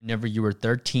whenever you were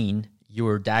 13, you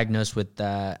were diagnosed with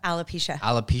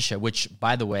alopecia, which,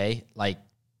 by the way, like,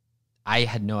 I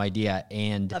had no idea.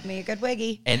 And love me a good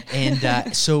wiggy.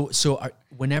 And so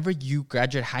whenever you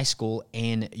graduated high school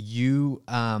and you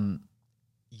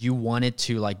wanted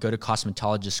to like go to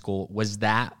cosmetologist school, was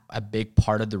that a big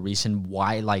part of the reason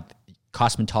why like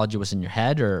cosmetology was in your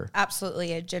head? Or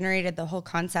Absolutely. It generated the whole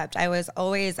concept. I was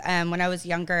always, when I was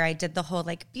younger, I did the whole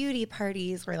like beauty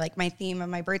parties were like my theme of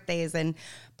my birthdays, and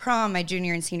prom, my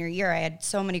junior and senior year, I had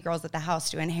so many girls at the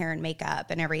house doing hair and makeup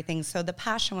and everything. So the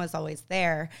passion was always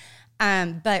there.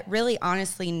 But really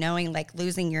honestly knowing like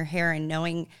losing your hair and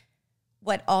knowing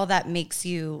what all that makes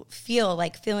you feel,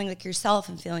 like feeling like yourself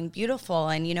and feeling beautiful.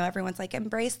 And, you know, everyone's like,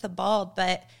 embrace the bald,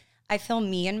 but I feel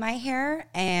me in my hair.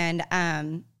 And,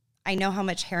 I know how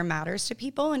much hair matters to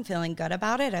people and feeling good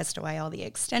about it, as to why all the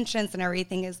extensions and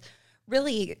everything is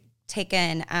really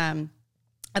taken,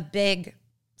 a big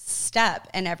step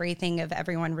in everything of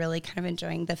everyone really kind of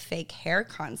enjoying the fake hair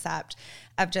concept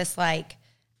of just like,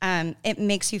 it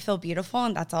makes you feel beautiful,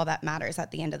 and that's all that matters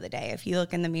at the end of the day. If you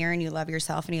look in the mirror and you love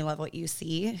yourself and you love what you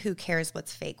see, who cares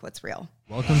what's fake, what's real?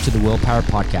 Welcome to the Willpower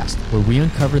Podcast, where we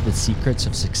uncover the secrets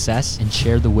of success and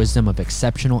share the wisdom of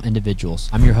exceptional individuals.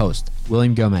 I'm your host,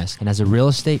 William Gomez, and as a real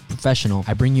estate professional,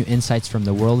 I bring you insights from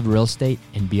the world of real estate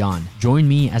and beyond. Join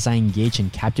me as I engage in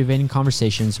captivating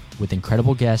conversations with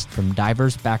incredible guests from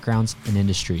diverse backgrounds and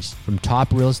industries, from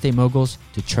top real estate moguls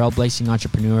to trailblazing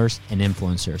entrepreneurs and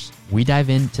influencers. We dive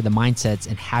into the mindsets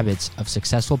and habits of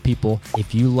successful people.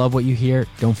 If you love what you hear,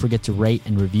 don't forget to rate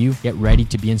and review. Get ready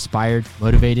to be inspired,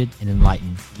 motivated, and enlightened.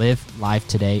 Live life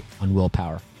today on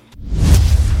Willpower.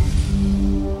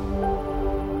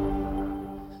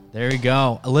 There we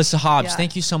go. Alyssa Hobbs,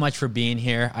 Thank you so much for being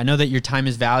here. I know that your time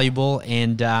is valuable,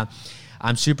 and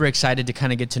I'm super excited to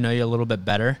kind of get to know you a little bit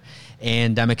better.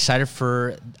 And I'm excited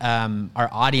for our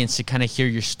audience to kind of hear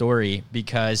your story,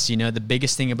 because, you know, the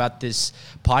biggest thing about this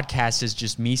podcast is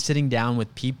just me sitting down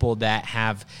with people that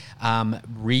have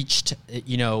reached,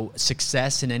 you know,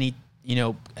 success in any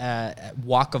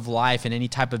walk of life, in any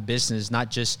type of business. Not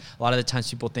just, a lot of the times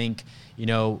people think, you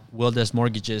know, Will does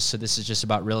mortgages, so this is just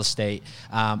about real estate.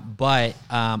 But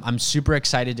I'm super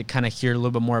excited to kind of hear a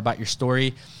little bit more about your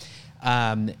story.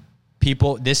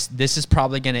 People, this is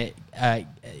probably going to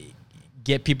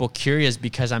get people curious,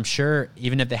 because I'm sure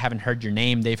even if they haven't heard your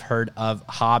name, they've heard of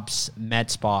Hobbs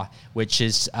Med Spa, which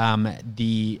is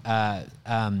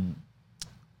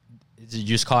you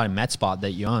just call it a med spa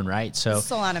that you own, right? So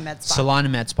Solana Med Spa. Solana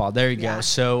Med Spa. There you go.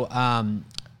 So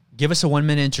give us a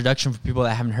 1-minute introduction for people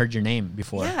that haven't heard your name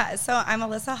before. Yeah. So I'm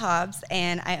Alyssa Hobbs,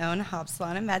 and I own Hobbs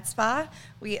Solana Med Spa.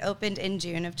 We opened in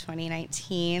June of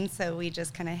 2019. So we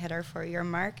just kind of hit our 4-year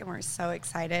mark, and we're so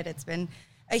excited. It's been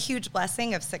a huge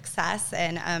blessing of success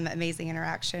and amazing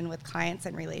interaction with clients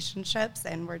and relationships.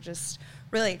 And we're just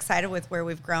really excited with where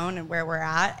we've grown and where we're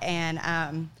at.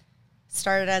 And,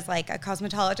 started as like a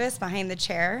cosmetologist behind the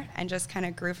chair and just kind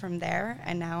of grew from there.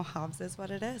 And now Hobbs is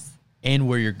what it is. And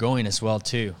where you're going as well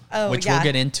too, which we'll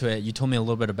get into it. You told me a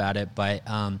little bit about it, but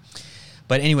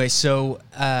anyway, so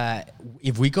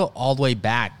if we go all the way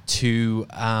back to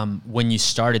when you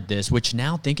started this, which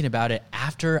now thinking about it,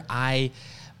 after I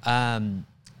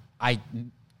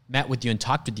met with you and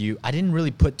talked with you, I didn't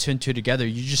really put 2 and 2 together.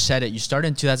 You just said it. You started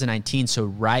in 2019, so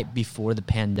right before the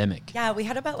pandemic. Yeah, we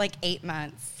had about like 8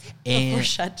 months before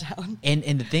shutdown. And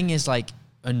the thing is, like,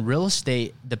 in real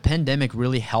estate, the pandemic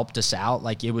really helped us out.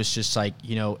 Like, it was just like,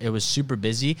 you know, it was super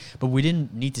busy, but we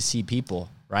didn't need to see people,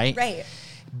 right? Right.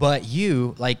 But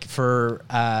you, like, for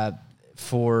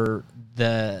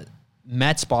the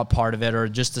med spa part of it, or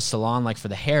just the salon, like for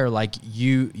the hair, like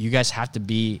you guys have to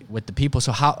be with the people.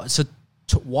 So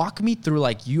to walk me through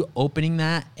like you opening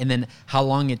that, and then how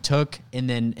long it took, and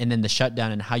then the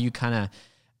shutdown, and how you kind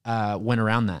of went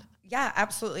around that. Yeah,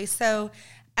 absolutely. So,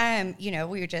 you know,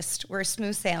 we're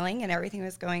smooth sailing and everything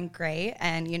was going great,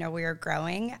 and, you know, we were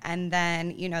growing, and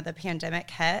then, you know, the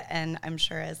pandemic hit, and I'm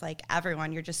sure as like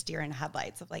everyone, you're just deer in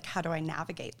headlights of like, how do I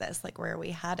navigate this? Like, where are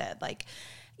we headed? Like,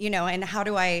 you know, and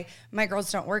my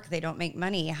girls don't work, they don't make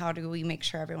money. How do we make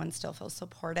sure everyone still feels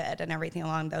supported and everything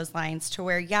along those lines, to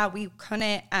where, we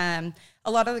couldn't, a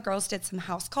lot of the girls did some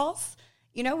house calls.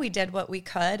 You know, we did what we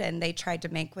could, and they tried to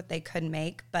make what they could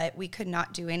make, but we could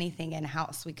not do anything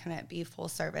in-house. We couldn't be full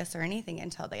service or anything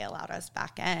until they allowed us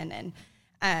back in.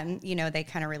 And, you know, they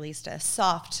kind of released a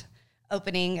soft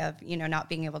opening of, you know, not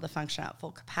being able to function at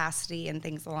full capacity and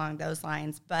things along those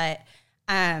lines. But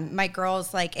my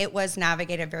girls, like, it was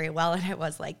navigated very well, and it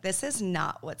was like, this is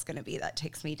not what's going to be that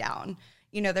takes me down.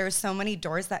 You know, there were so many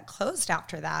doors that closed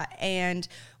after that, and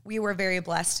we were very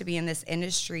blessed to be in this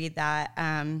industry that,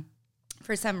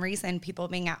 for some reason, people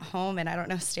being at home and I don't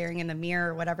know, staring in the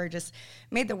mirror or whatever, just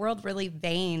made the world really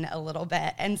vain a little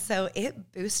bit. And so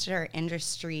it boosted our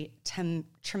industry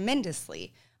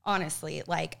tremendously, honestly.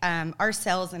 Like our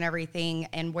sales and everything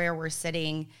and where we're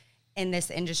sitting in this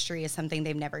industry is something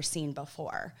they've never seen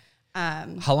before.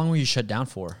 How long were you shut down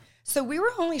for? So we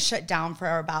were only shut down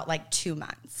for about like 2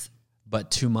 months.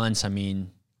 But 2 months, I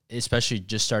mean, especially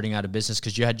just starting out a business,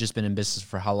 because you had just been in business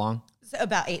for how long? So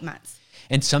about 8 months.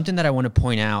 And something that I want to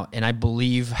point out, and I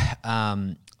believe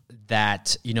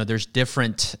that, you know, there's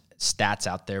different stats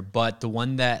out there, but the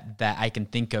one that I can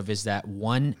think of is that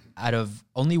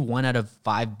only one out of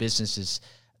 5 businesses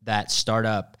that start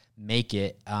up make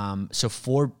it. So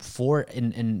four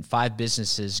in 5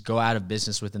 businesses go out of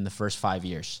business within the first 5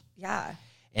 years. Yeah.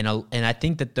 And I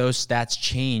think that those stats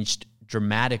changed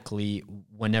dramatically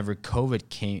whenever COVID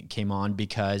came on,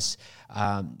 because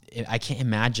I can't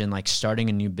imagine like starting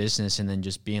a new business and then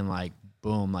just being like,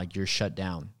 boom, like you're shut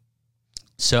down.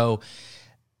 So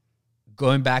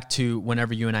going back to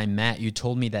whenever you and I met, you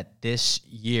told me that this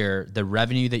year, the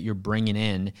revenue that you're bringing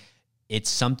in, it's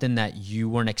something that you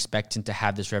weren't expecting to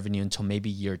have this revenue until maybe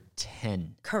year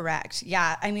 10. Correct.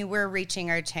 Yeah. I mean, we're reaching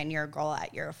our 10-year goal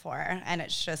at year 4. And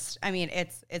it's just, I mean,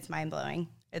 it's mind-blowing.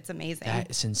 It's amazing.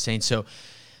 That is insane. So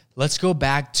let's go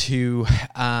back to,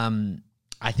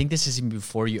 I think this is even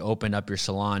before you opened up your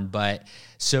salon, but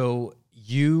so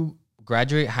you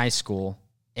graduate high school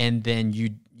and then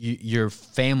your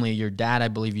family, your dad, I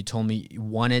believe you told me,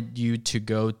 wanted you to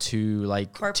go to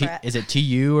like corporate. Is it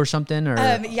TU or something? Or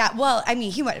yeah. Well, I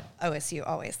mean, he went OSU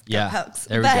always. Yeah. Pokes.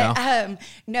 There we go.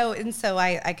 No, and so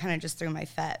I kind of just threw my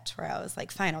fit where I was like,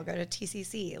 fine, I'll go to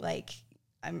TCC. Like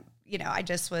I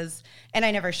just was, and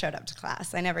I never showed up to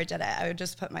class. I never did it. I would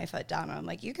just put my foot down and I'm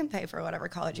like, you can pay for whatever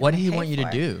college you want. What did he want you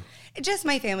to do? Just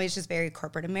my family is just very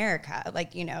corporate America.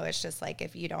 Like, it's just like,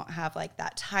 if you don't have like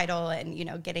that title and,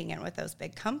 getting in with those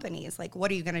big companies, like,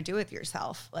 what are you going to do with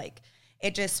yourself? Like,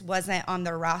 it just wasn't on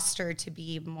the roster to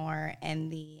be more in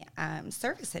the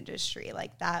service industry.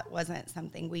 Like, that wasn't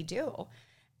something we do.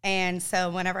 And so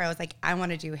whenever I was like, I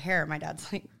want to do hair, my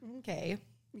dad's like, okay,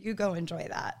 you go enjoy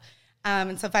that.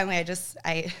 And so finally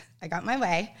I got my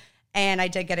way and I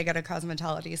did get to go to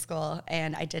cosmetology school,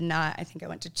 and I think I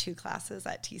went to 2 classes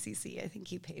at TCC. I think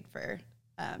he paid for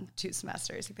 2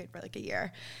 semesters. He paid for like a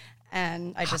year.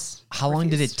 And I just How long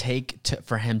did it take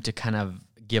for him to kind of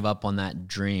give up on that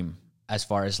dream, as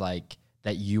far as like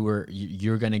that you're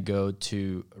going to go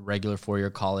to a regular 4-year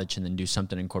college and then do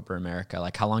something in corporate America?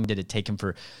 Like, how long did it take him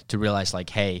to realize like,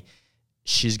 hey,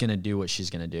 she's going to do what she's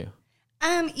going to do?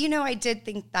 I did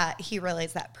think that he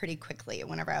realized that pretty quickly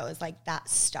whenever I was like that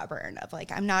stubborn of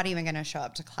like, I'm not even going to show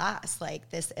up to class. Like,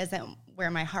 this isn't where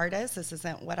my heart is. This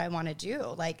isn't what I want to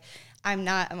do. Like, I'm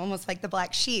almost like the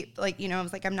black sheep. Like, I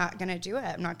was like, I'm not going to do it.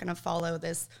 I'm not going to follow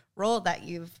this role that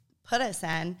you've put us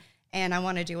in. And I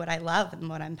want to do what I love and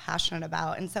what I'm passionate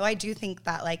about. And so I do think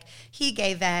that like he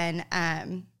gave in,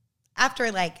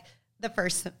 after like the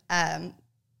first,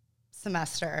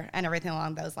 semester and everything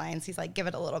along those lines. He's like, give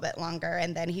it a little bit longer.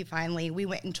 And then we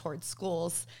went in towards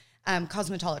schools,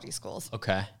 cosmetology schools.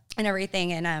 Okay. And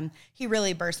everything. And he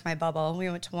really burst my bubble. We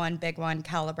went to one big one,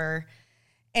 Caliber,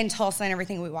 in Tulsa and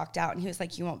everything. We walked out and he was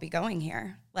like, you won't be going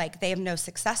here. Like, they have no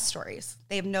success stories.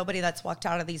 They have nobody that's walked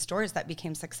out of these doors that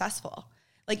became successful.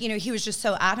 Like, he was just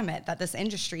so adamant that this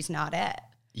industry's not it.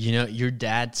 Your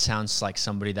dad sounds like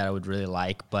somebody that I would really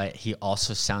like, but he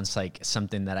also sounds like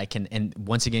something that I can, and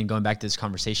once again, going back to this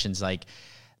conversations, like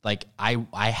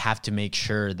I have to make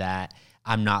sure that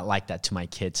I'm not like that to my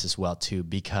kids as well too,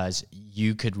 because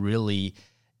you could really,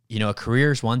 a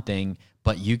career is one thing,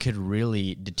 but you could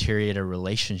really deteriorate a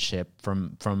relationship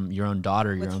from your own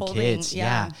daughter, your own kids.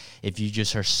 Yeah. If you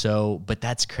just are but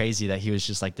that's crazy that he was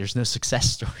just like, there's no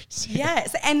success stories.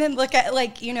 Yes. And then look at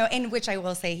in which I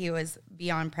will say he was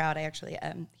beyond proud. I actually,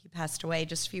 he passed away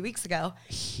just a few weeks ago.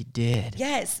 He did.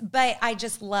 Yes. But I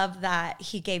just love that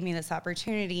he gave me this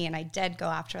opportunity and I did go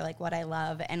after like what I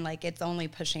love. And like, it's only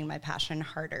pushing my passion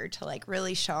harder to like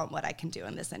really show him what I can do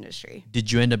in this industry.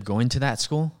 Did you end up going to that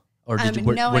school? Or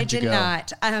no, I did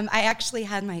not. I actually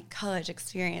had my college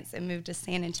experience and moved to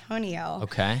San Antonio.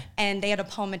 Okay. And they had a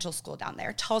Paul Mitchell school down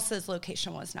there. Tulsa's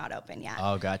location was not open yet.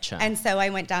 Oh, gotcha. And so I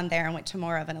went down there and went to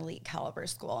more of an elite caliber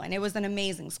school. And it was an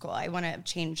amazing school. I want to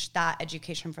change that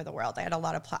education for the world. I had a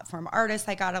lot of platform artists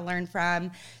I got to learn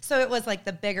from. So it was like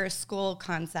the bigger school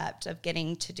concept of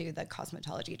getting to do the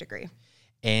cosmetology degree.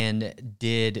 And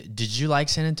did you like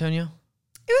San Antonio?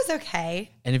 It was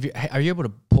okay. And are you able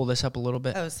to pull this up a little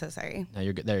bit? Oh, so sorry. No,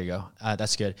 you're good. There you go.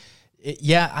 That's good.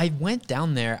 I went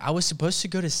down there. I was supposed to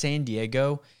go to San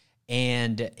Diego,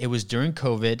 And it was during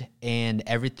COVID and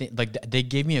everything. Like they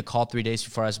gave me a call 3 days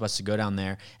before I was supposed to go down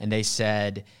there, and they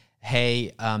said,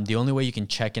 hey, the only way you can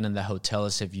check in the hotel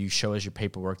is if you show us your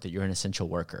paperwork that you're an essential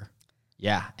worker.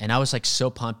 Yeah. And I was like so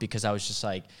pumped because I was just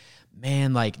like,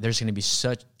 man, like there's going to be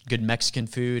such good Mexican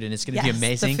food and it's going to be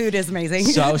amazing. The food is amazing.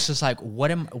 So I was just like,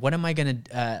 what am I going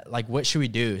to, like, what should we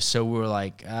do? So we were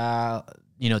like,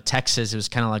 Texas, it was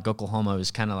kind of like Oklahoma. It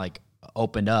was kind of like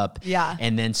opened up. Yeah.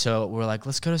 And then so we're like,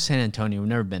 let's go to San Antonio. We've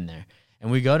never been there.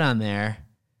 And we go down there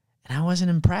and I wasn't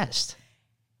impressed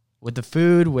with the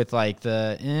food, with like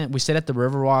we stayed at the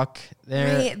Riverwalk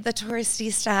there. Right, the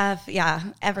touristy stuff. Yeah,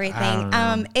 everything.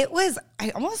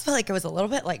 I almost felt like it was a little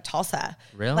bit like Tulsa.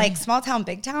 Really? Like small town,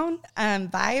 big town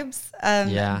vibes.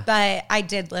 Yeah. But I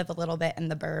did live a little bit in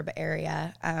the burb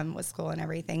area with school and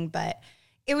everything. But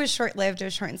it was short-lived. It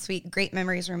was short and sweet. Great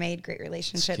memories were made. Great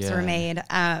relationships were made.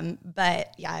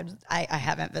 But yeah, I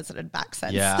haven't visited back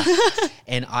since. Yeah.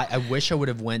 And I wish I would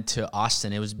have went to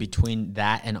Austin. It was between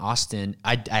that and Austin.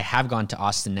 I have gone to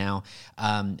Austin now,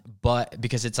 but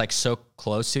because it's like so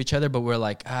close to each other. But we're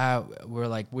like,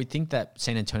 we think that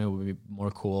San Antonio would be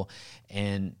more cool,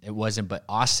 and it wasn't. But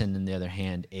Austin, on the other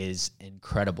hand, is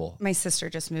incredible. My sister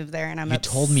just moved there, and I'm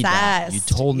obsessed. You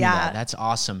told me that. That's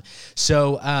awesome.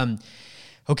 So,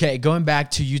 okay, going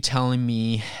back to you telling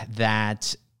me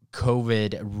that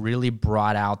COVID really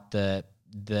brought out the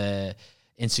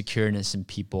insecureness in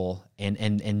people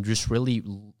and just really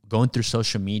going through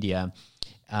social media.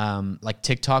 Like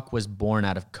TikTok was born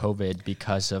out of COVID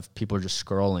because of people just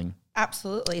scrolling.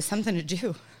 Absolutely, something to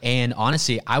do. And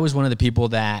honestly, I was one of the people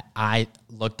that I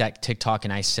looked at TikTok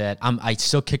and I said, I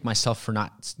still kick myself for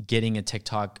not getting a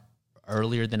TikTok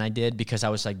earlier than I did, because I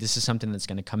was like, this is something that's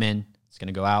going to come in, it's going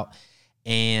to go out.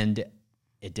 And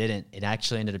it didn't. It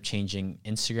actually ended up changing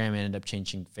Instagram, ended up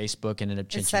changing Facebook, ended up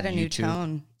changing YouTube. It set a new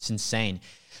tone. It's insane.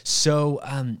 So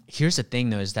here's the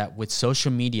thing, though, is that with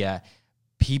social media,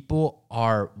 people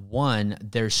are,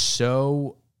 they're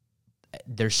so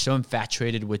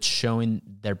infatuated with showing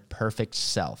their perfect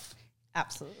self.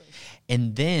 Absolutely.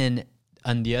 And then,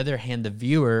 on the other hand, the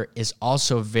viewer is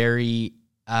also very,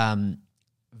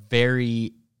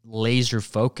 very laser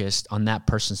focused on that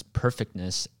person's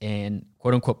perfectness and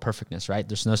quote unquote perfectness, right?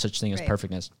 There's no such thing as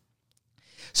perfectness.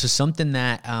 So something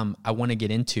that I want to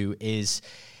get into is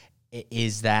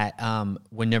that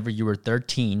whenever you were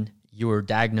 13, you were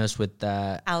diagnosed with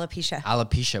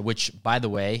alopecia, which, by the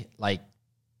way, like,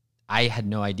 I had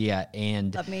no idea.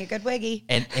 And love me a good wiggy.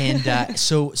 And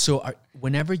so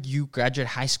whenever you graduate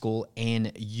high school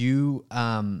and you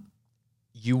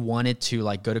wanted to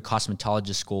like go to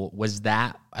cosmetology school, was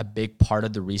that a big part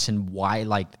of the reason why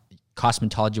like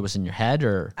cosmetology was in your head?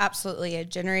 Or absolutely, it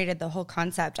generated the whole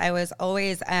concept. I was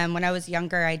always when I was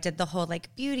younger, I did the whole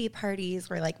like beauty parties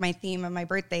were like my theme of my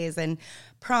birthdays, and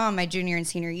prom my junior and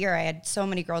senior year, I had so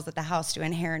many girls at the house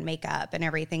doing hair and makeup and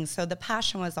everything, so the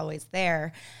passion was always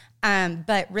there.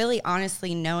 But really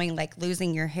honestly, knowing like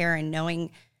losing your hair and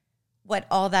knowing what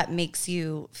all that makes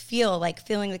you feel, like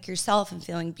feeling like yourself and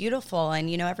feeling beautiful. And,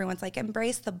 everyone's like,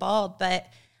 embrace the bald, but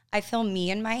I feel me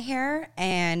in my hair.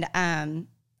 And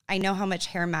I know how much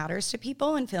hair matters to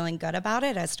people and feeling good about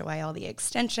it, as to why all the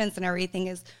extensions and everything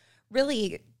is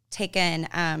really taken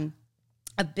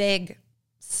a big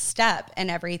step in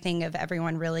everything, of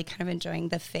everyone really kind of enjoying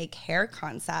the fake hair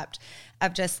concept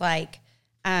of just like,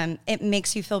 it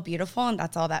makes you feel beautiful, and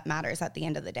that's all that matters at the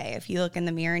end of the day. If you look in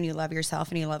the mirror and you love yourself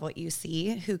and you love what you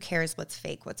see, who cares what's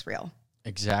fake, what's real?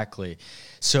 Exactly.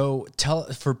 So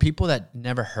for people that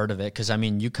never heard of it, because I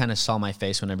mean, you kind of saw my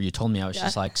face whenever you told me. I was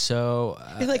just like, so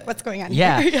you're like, what's going on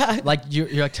here? Yeah. Like you're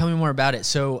like, tell me more about it.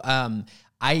 So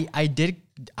I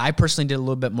personally did a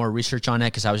little bit more research on it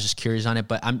because I was just curious on it.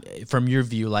 But from your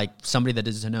view, like somebody that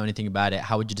doesn't know anything about it,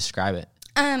 how would you describe it?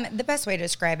 The best way to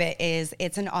describe it is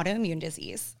it's an autoimmune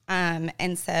disease.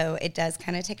 And so it does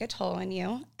kind of take a toll on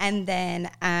you. And then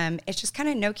it's just kind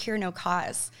of no cure, no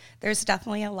cause. There's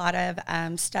definitely a lot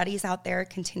of studies out there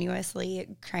continuously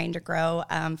trying to grow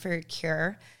for a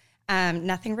cure.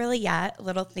 Nothing really yet,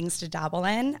 little things to dabble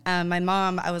in. My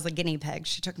mom, I was a guinea pig.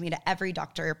 She took me to every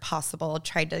doctor possible,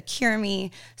 tried to cure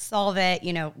me, solve it,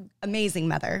 amazing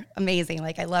mother, amazing.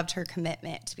 Like I loved her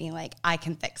commitment to being like, I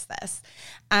can fix this.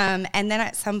 And then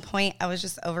at some point I was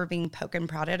just over being poke and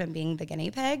prodded and being the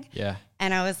guinea pig. Yeah.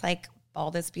 And I was like,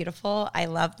 bald is beautiful. I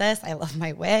love this. I love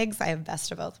my wigs. I have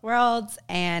best of both worlds.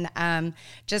 And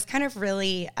just kind of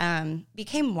really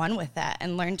became one with it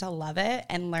and learned to love it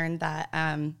and learned that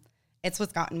it's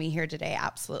what's gotten me here today.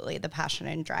 Absolutely. The passion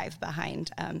and drive behind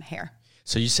hair.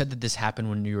 So you said that this happened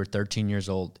when you were 13 years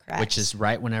old, Correct. Which is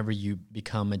right whenever you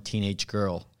become a teenage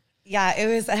girl. Yeah, it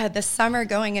was the summer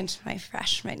going into my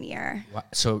freshman year.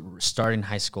 So starting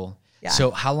high school. Yeah.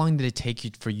 So how long did it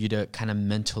take for you to kind of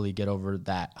mentally get over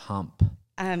that hump?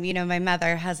 My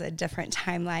mother has a different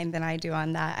timeline than I do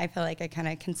on that. I feel like I kind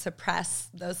of can suppress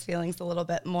those feelings a little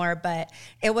bit more, but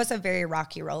it was a very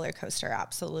rocky roller coaster.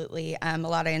 Absolutely. A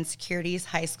lot of insecurities,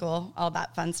 high school, all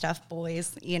that fun stuff,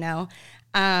 boys,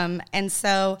 and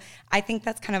so I think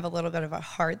that's kind of a little bit of a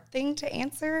hard thing to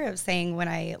answer, of saying when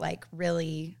I like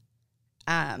really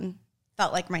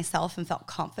felt like myself and felt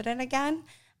confident again.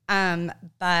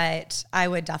 But I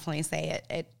would definitely say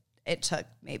it took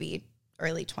maybe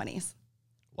early 20s.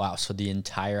 Wow. So the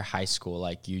entire high school,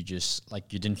 like you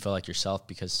didn't feel like yourself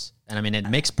and I mean, it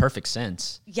makes perfect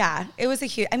sense. Yeah, it was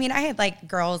I had like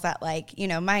girls that like,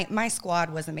 my squad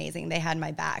was amazing. They had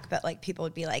my back, but like people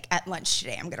would be like, at lunch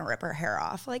today, I'm going to rip her hair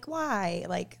off. Like, why?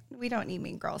 Like, we don't need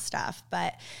mean girl stuff.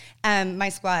 But my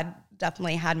squad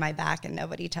definitely had my back, and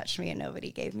nobody touched me and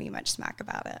nobody gave me much smack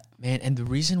about it. Man, and the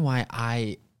reason why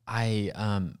I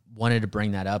wanted to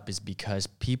bring that up is because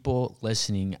people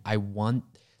listening, I want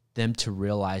them to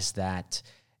realize that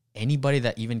anybody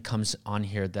that even comes on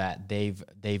here that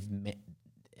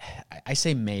I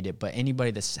say made it, but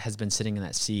anybody that has been sitting in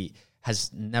that seat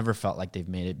has never felt like they've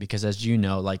made it, because as you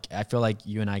know, like I feel like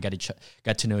you and I got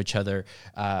to know each other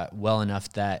well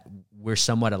enough that we're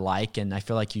somewhat alike, and I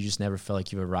feel like you just never feel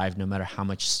like you've arrived, no matter how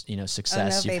much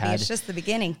success you've had. It's just the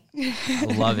beginning. I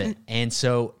love it. And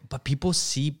so, but people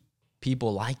see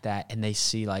people like that, and they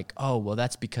see like, oh, well,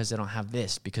 that's because they don't have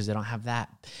this, because they don't have that,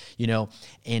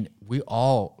 and we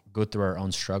all go through our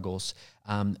own struggles.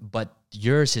 But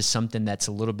yours is something that's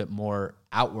a little bit more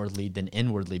outwardly than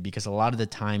inwardly, because a lot of the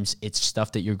times it's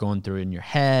stuff that you're going through in your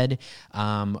head.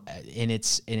 And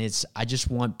it's, I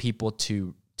just want people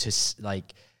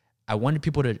I wanted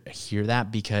people to hear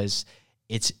that, because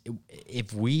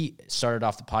if we started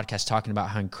off the podcast talking about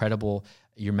how incredible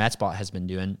your med spa has been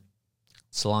doing,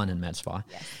 salon and med spa.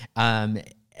 Yes.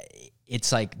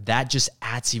 It's like that just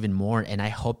adds even more, and I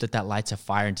hope that lights a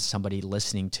fire into somebody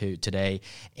listening to today,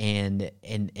 and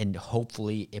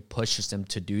hopefully it pushes them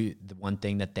to do the one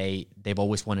thing that they've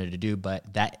always wanted to do,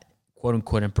 but that quote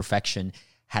unquote imperfection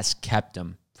has kept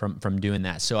them from doing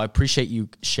that. So I appreciate you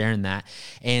sharing that.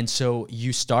 And so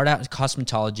you start out in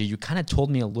cosmetology. You kind of told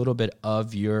me a little bit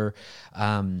of your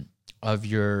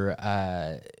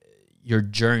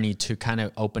journey to kind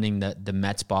of opening the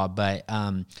med spa, but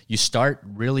you start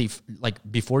really like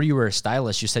before you were a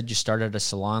stylist. You said you started a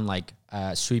salon, like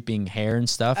sweeping hair and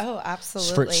stuff. Oh,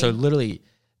 absolutely. So literally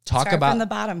talk start about from the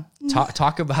bottom.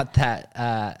 Talk about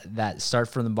that start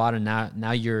from the bottom.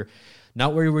 Now you're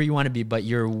not where you want to be, but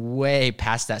you're way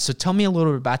past that. So tell me a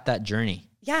little bit about that journey.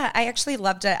 Yeah, I actually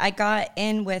loved it. I got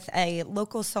in with a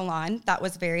local salon that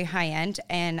was very high end,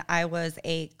 and I was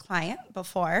a client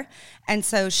before. And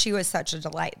so she was such a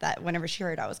delight that whenever she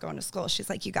heard I was going to school, she's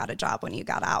like, you got a job when you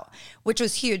got out, which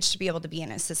was huge to be able to be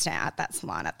an assistant at that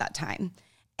salon at that time.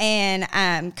 And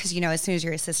because, as soon as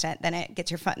you're assistant, then it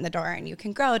gets your foot in the door and you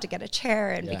can grow to get a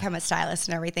chair and become a stylist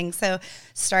and everything. So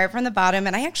start from the bottom.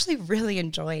 And I actually really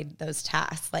enjoyed those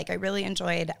tasks. Like I really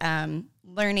enjoyed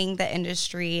learning the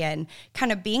industry and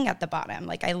kind of being at the bottom.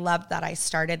 Like I loved that I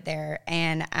started there.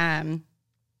 And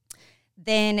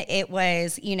then it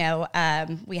was,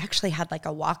 we actually had like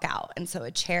a walkout. And so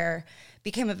a chair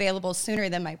became available sooner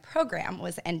than my program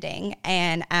was ending.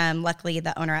 And luckily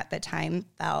the owner at the time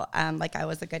felt like I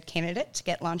was a good candidate to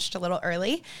get launched a little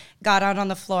early. Got out on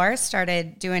the floor,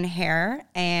 started doing hair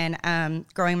and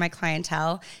growing my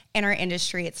clientele. In our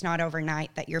industry, it's not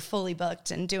overnight that you're fully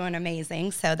booked and doing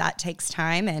amazing. So that takes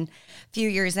time. And a few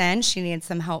years in, she needed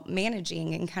some help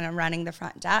managing and kind of running the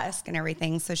front desk and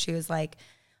everything. So she was like,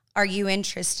 are you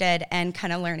interested in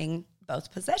kind of learning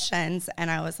both positions? And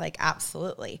I was like,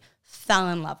 absolutely. Fell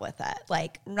in love with it.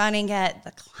 Like running it,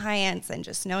 the clients, and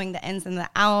just knowing the ins and the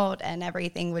out and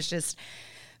everything was just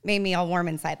made me all warm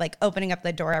inside. Like opening up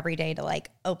the door every day to like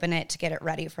open it to get it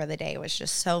ready for the day was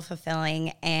just so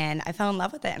fulfilling. And I fell in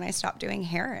love with it, and I stopped doing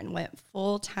hair and went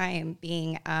full time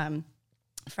being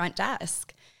front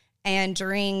desk. And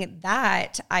during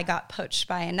that, I got poached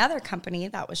by another company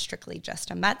that was strictly just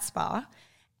a med spa.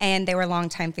 And they were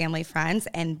longtime family friends,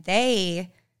 and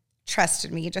they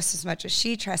trusted me just as much as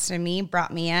she trusted me,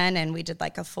 brought me in, and we did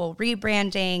like a full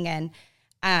rebranding. And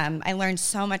I learned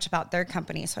so much about their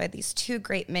company. So I had these two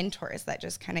great mentors that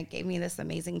just kind of gave me this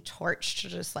amazing torch to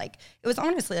just like, it was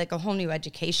honestly like a whole new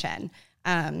education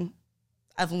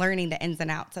of learning the ins and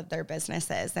outs of their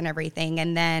businesses and everything.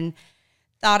 And then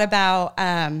thought about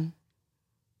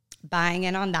buying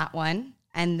in on that one.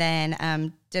 And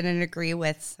then didn't agree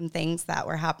with some things that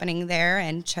were happening there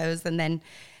and chose. And then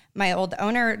my old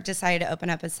owner decided to open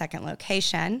up a second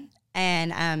location.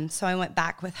 And so I went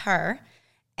back with her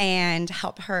and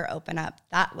helped her open up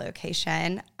that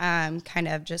location, kind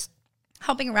of just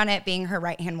helping run it, being her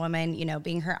right-hand woman, you know,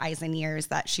 being her eyes and ears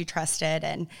that she trusted.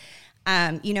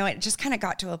 And, you know, it just kind of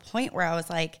got to a point where I was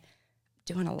like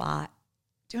doing a lot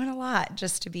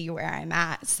just to be where I'm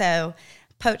at. So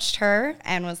poached her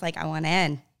and was like, I want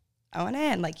in.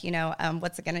 Like, you know,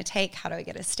 what's it going to take? How do I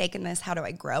get a stake in this? How do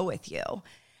I grow with you?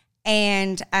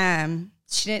 And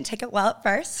she didn't take it well at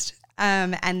first.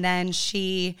 And then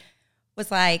she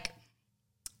was like,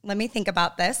 let me think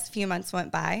about this. A few months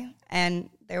went by and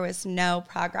there was no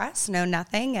progress, no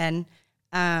nothing. And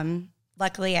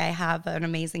luckily I have an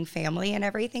amazing family and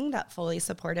everything that fully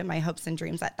supported my hopes and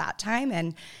dreams at that time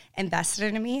and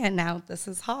invested in me. And now this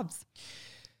is Hobbs.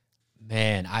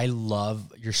 Man, I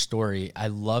love your story. I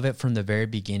love it from the very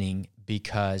beginning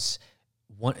because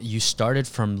you started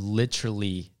from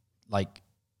literally like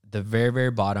the very,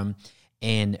 very bottom.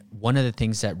 And one of the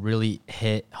things that really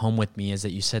hit home with me is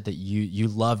that you said that you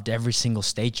loved every single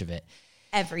stage of it.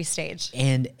 Every stage.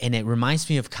 And it reminds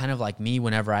me of kind of like me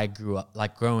whenever I grew up,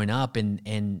 like growing up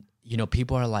and you know,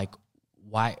 people are like,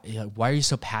 why are you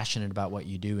so passionate about what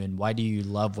you do? And why do you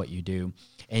love what you do?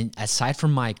 And aside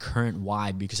from my current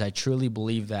why, because I truly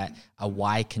believe that a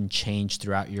why can change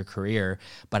throughout your career.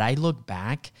 But I look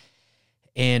back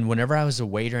and whenever I was a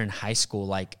waiter in high school,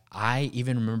 like I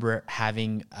even remember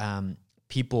having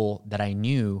people that I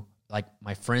knew, like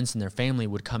my friends and their family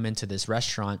would come into this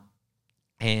restaurant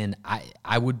and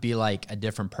I would be like a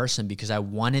different person because I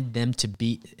wanted them to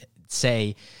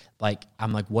say, like,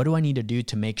 I'm like, what do I need to do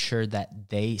to make sure that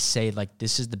they say, like,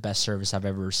 this is the best service I've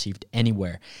ever received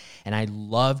anywhere? And I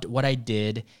loved what I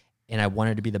did, and I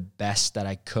wanted to be the best that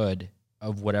I could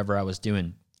of whatever I was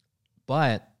doing.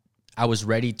 But I was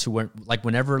ready to, like,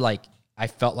 whenever, like, I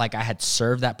felt like I had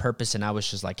served that purpose and I was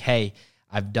just like, hey,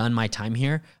 I've done my time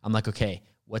here. I'm like, okay,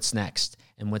 what's next?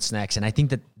 And what's next? And I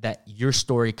think that your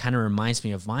story kind of reminds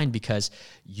me of mine because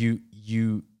you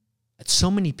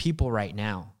so many people right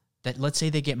now, that let's say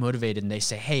they get motivated and they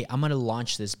say, hey, I'm going to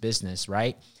launch this business,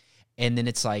 right? And then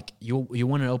it's like, you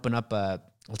want to open up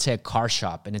let's say a car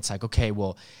shop. And it's like, okay,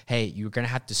 well, hey, you're going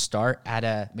to have to start at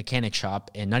a mechanic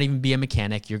shop and not even be a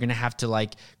mechanic. You're going to have to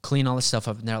like clean all this stuff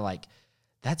up. And they're like,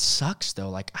 that sucks though.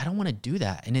 Like, I don't want to do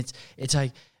that. And it's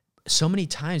like, so many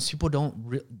times people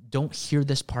don't hear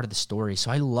this part of the story. So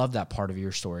I love that part of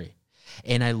your story.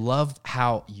 And I love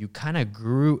how you kind of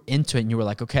grew into it and you were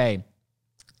like, okay,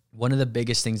 one of the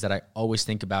biggest things that I always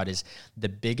think about is the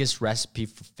biggest recipe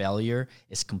for failure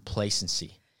is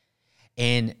complacency.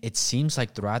 And it seems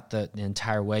like throughout the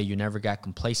entire way, you never got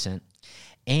complacent.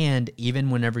 And even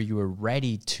whenever you were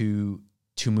ready to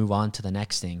move on to the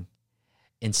next thing,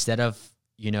 instead of,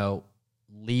 you know,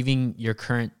 leaving your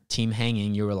current team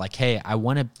hanging, you were like, hey, I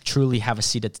want to truly have a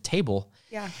seat at the table.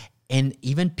 Yeah. And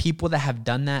even people that have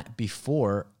done that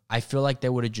before, I feel like they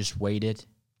would have just waited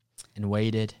and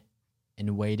waited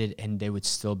and waited and they would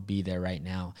still be there right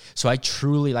now. So I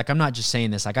truly, like, I'm not just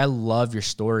saying this, like, I love your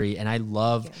story and I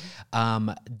love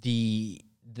the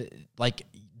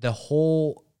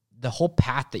whole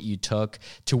path that you took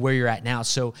to where you're at now.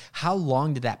 So how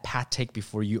long did that path take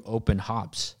before you opened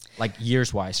Hobbs? Like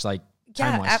years wise, like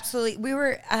time-wise? Yeah, absolutely. We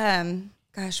were,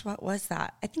 gosh, what was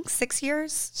that? I think 6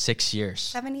 years. 6 years.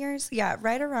 7 years. Yeah,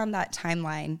 right around that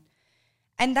timeline.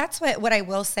 And that's what I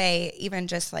will say, even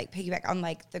just like piggyback on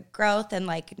like the growth and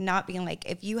like not being like,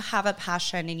 if you have a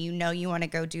passion and you know you want to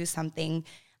go do something.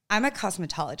 I'm a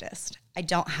cosmetologist. I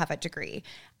don't have a degree.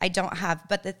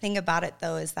 But the thing about it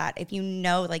though is that if you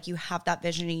know, like you have that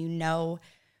vision and you know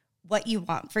what you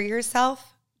want for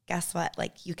yourself, guess what?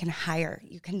 Like you can hire,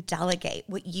 you can delegate.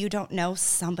 What you don't know,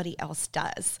 somebody else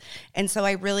does. And so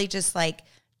I really just like,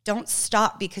 don't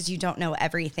stop because you don't know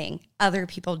everything. Other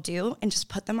people do, and just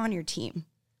put them on your team.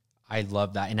 I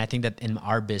love that. And I think that in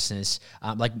our business,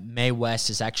 like Mae West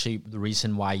is actually the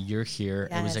reason why you're here.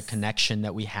 Yes. It was a connection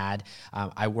that we had.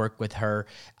 I work with her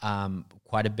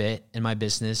quite a bit in my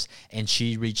business, and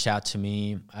she reached out to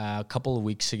me a couple of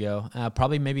weeks ago,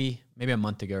 probably maybe a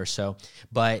month ago or so.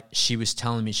 But she was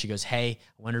telling me, she goes, hey,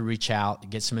 I want to reach out,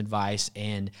 get some advice,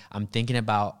 and I'm thinking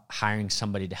about hiring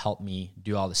somebody to help me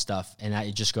do all this stuff. And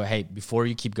I just go, hey, before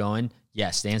you keep going,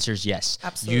 yes, the answer is yes.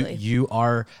 Absolutely. You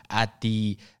are at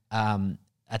the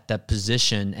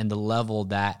position and the level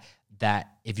that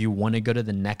if you want to go to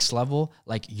the next level,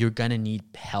 like you're going to need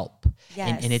help.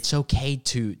 Yes. And it's okay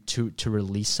to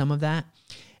release some of that.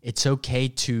 It's okay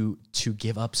to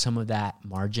give up some of that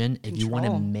margin if you want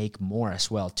to make more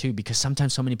as well too, because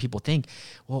sometimes so many people think,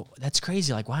 well, that's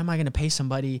crazy. Like, why am I going to pay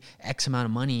somebody X amount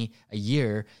of money a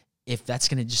year if that's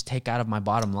going to just take out of my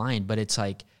bottom line? But it's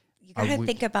like, you got to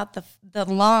think about the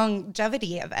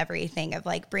longevity of everything, of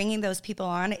like bringing those people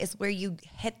on is where you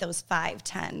hit those 5,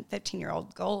 10,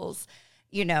 15-year-old goals,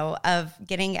 you know, of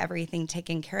getting everything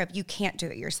taken care of. You can't do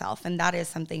it yourself. And that is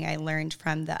something I learned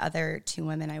from the other 2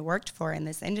 women I worked for in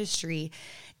this industry.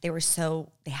 They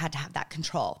had to have that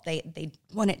control. They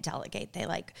wouldn't delegate. They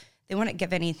wouldn't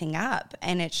give anything up.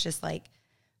 And it's just like,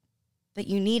 but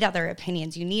you need other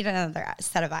opinions. You need another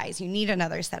set of eyes. You need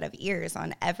another set of ears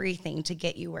on everything to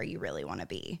get you where you really want to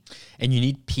be. And you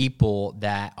need people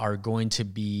that are going to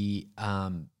be,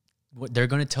 they're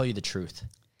going to tell you the truth,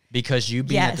 because you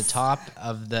being at the top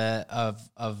of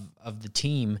the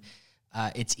team,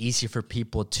 it's easy for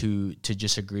people to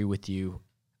just agree with you,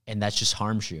 and that just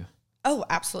harms you. Oh,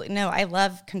 absolutely. No, I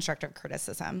love constructive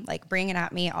criticism. Like, bring it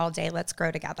at me all day. Let's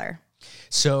grow together.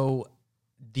 So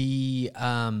you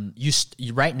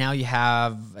right now you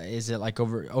have, is it like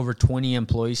over 20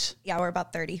 employees? Yeah, we're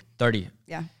about 30. 30.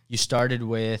 Yeah. You started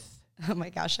with? Oh my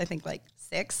gosh, I think like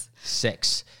 6.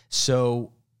 6.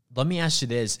 So let me ask you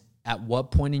this. At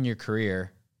what point in your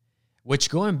career, which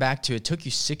going back to, it took you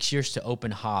 6 years to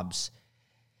open Hobbs.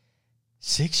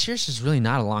 6 years is really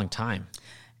not a long time.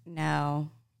 No.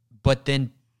 But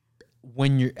then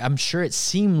I'm sure it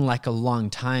seemed like a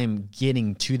long time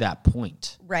getting to that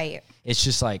point. Right. It's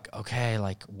just like, okay,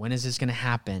 like, when is this going to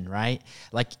happen, right?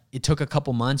 Like, it took a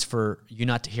couple months for you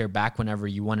not to hear back whenever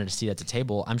you wanted to sit at the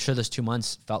table. I'm sure those 2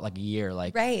 months felt like a year.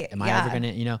 Like, right. Am I ever going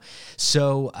to, you know?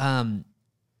 So,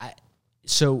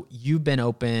 so you've been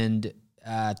opened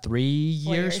 4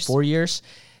 years.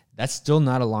 That's still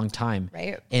not a long time.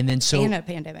 Right. And then in a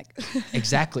pandemic.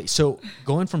 Exactly. So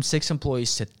going from 6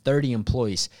 employees to 30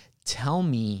 employees, tell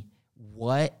me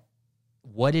what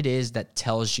it is that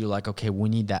tells you, like, okay, we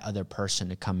need that other person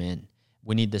to come in.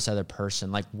 We need this other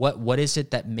person. Like, what is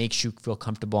it that makes you feel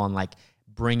comfortable on, like,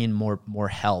 bringing more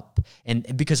help?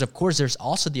 And because, of course, there's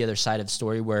also the other side of the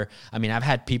story where, I mean, I've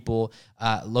had people,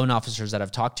 loan officers that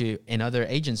I've talked to and other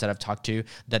agents that I've talked to,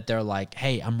 that they're like,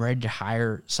 hey, I'm ready to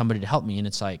hire somebody to help me. And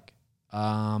it's like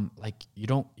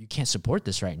you can't support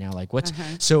this right now. Like, what's,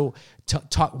 so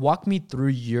walk me through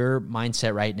your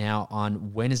mindset right now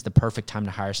on when is the perfect time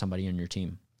to hire somebody on your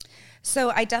team.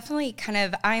 So I definitely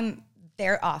I'm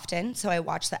there often. So I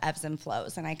watch the ebbs and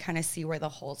flows, and I kind of see where the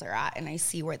holes are at, and I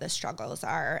see where the struggles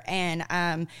are. And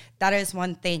that is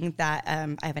one thing that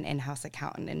I have an in-house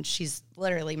accountant, and she's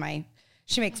literally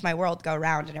she makes my world go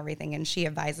round and everything, and she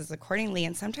advises accordingly.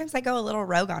 And sometimes I go a little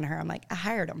rogue on her. I'm like, I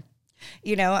hired him.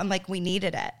 You know, I'm like, we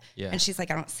needed it. Yeah. And she's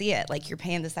like, I don't see it. Like, you're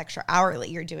paying this extra hourly.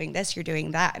 You're doing this, you're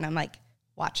doing that. And I'm like,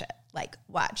 watch it. Like,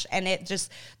 watch. And it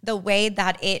just, the way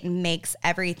that it makes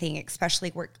everything,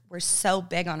 especially we're so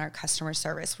big on our customer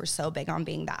service. We're so big on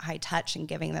being that high touch and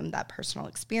giving them that personal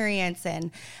experience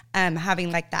and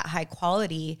having like that high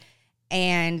quality.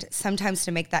 And sometimes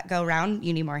to make that go round,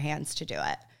 you need more hands to do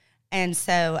it. And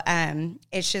so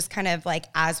it's just kind of like,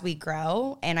 as we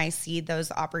grow and I see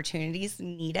those opportunities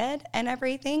needed and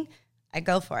everything, I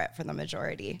go for it for the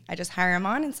majority. I just hire them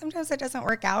on, and sometimes it doesn't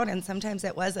work out, and sometimes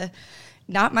it was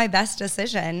not my best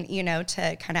decision, you know,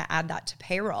 to kind of add that to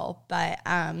payroll. But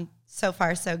so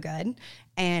far, so good.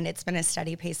 And it's been a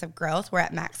steady pace of growth. We're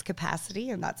at max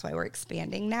capacity, and that's why we're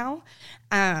expanding now.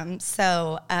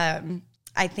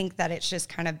 I think that it's just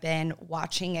kind of been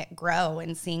watching it grow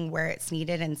and seeing where it's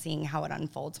needed and seeing how it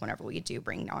unfolds whenever we do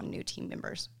bring on new team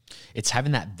members. It's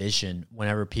having that vision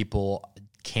whenever people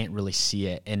can't really see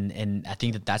it. And I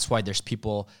think that's why there's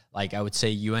people like, I would say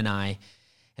you and I,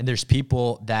 and there's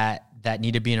people that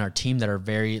need to be in our team that are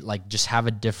very, like, just have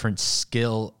a different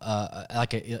skill,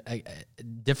 like a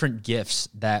different gifts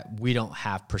that we don't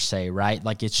have per se, right?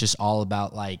 Like, it's just all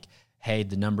about, like, hey,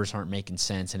 the numbers aren't making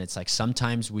sense. And it's like,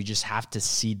 sometimes we just have to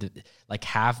see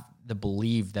have the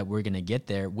belief that we're going to get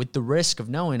there, with the risk of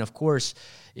knowing, of course,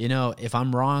 you know, if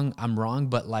I'm wrong, I'm wrong.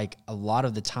 But like, a lot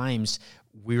of the times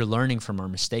we're learning from our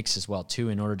mistakes as well too,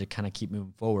 in order to kind of keep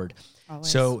moving forward.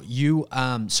 Always. So you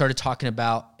started talking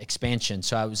about expansion.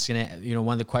 So I was going to, you know,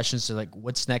 one of the questions is like,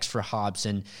 what's next for Hobbs?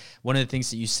 And one of the things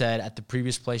that you said at the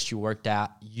previous place you worked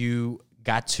at, you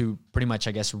got to pretty much,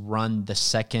 I guess, run the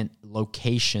second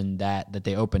location that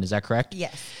they opened. Is that correct?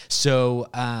 Yes. So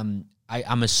I'm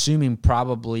assuming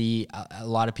probably a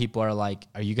lot of people are like,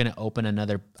 are you going to open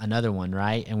another one,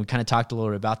 right? And we kind of talked a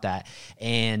little bit about that.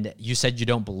 And you said you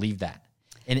don't believe that.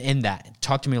 And in that,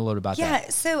 talk to me a little about that. Yeah,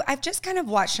 so I've just kind of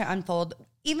watched it unfold,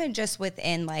 even just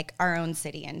within like our own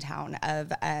city and town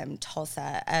of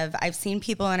Tulsa. I've seen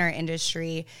people in our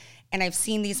industry, and I've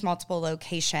seen these multiple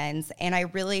locations, and I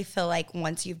really feel like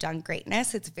once you've done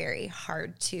greatness, it's very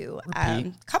hard to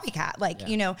copycat, like,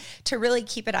 you know, to really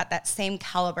keep it at that same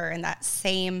caliber and that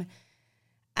same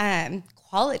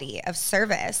quality of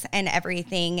service and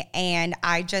everything. And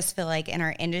I just feel like in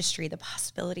our industry, the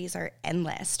possibilities are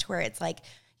endless, to where it's like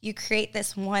you create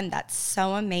this one that's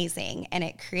so amazing and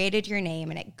it created your name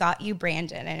and it got you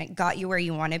branded and it got you where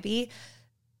you want to be.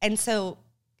 And so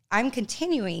I'm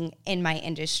continuing in my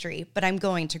industry, but I'm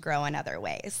going to grow in other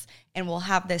ways. And we'll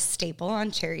have this staple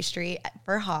on Cherry Street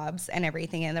for Hobbs and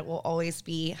everything, and it will always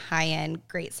be high-end,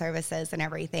 great services and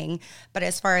everything. But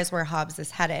as far as where Hobbs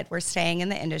is headed, we're staying in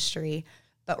the industry,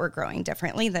 but we're growing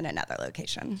differently than another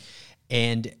location.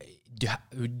 And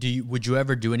would you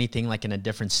ever do anything like in a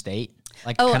different state?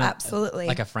 Like absolutely.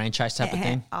 Like a franchise type of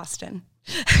thing? Austin.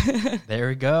 There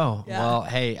we go. Yeah. Well,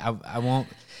 hey, I won't,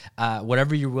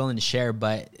 whatever you're willing to share,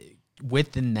 but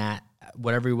within that,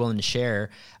 whatever you're willing to share,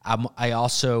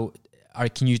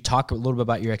 can you talk a little bit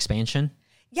about your expansion?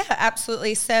 Yeah,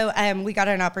 absolutely. So we got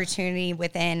an opportunity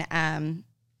within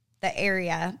the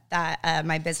area that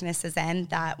my business is in,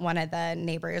 that one of the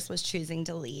neighbors was choosing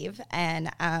to leave,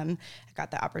 and I got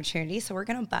the opportunity. So we're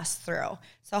going to bust through.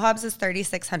 So Hobbs is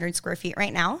 3,600 square feet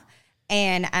right now,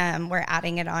 and we're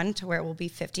adding it on to where it will be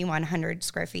 5,100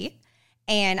 square feet.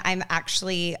 And I'm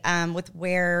actually, with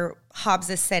where Hobbs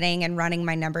is sitting and running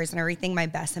my numbers and everything, my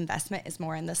best investment is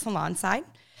more in the salon side.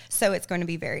 So it's going to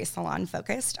be very salon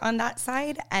focused on that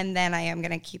side. And then I am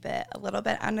going to keep it a little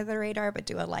bit under the radar, but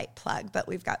do a light plug. But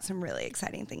we've got some really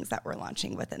exciting things that we're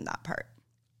launching within that part.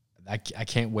 I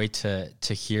can't wait to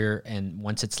hear. And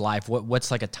once it's live,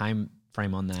 what's like a time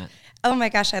frame on that? Oh my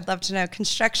gosh, I'd love to know.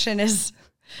 Construction has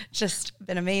just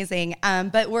been amazing.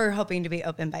 But we're hoping to be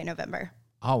open by November.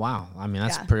 Oh, wow. I mean,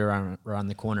 that's pretty around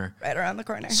the corner. Right around the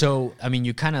corner. So, I mean,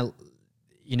 you kind of,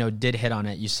 did hit on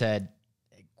it. You said,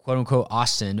 quote unquote,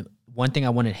 Austin. One thing I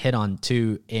wanted to hit on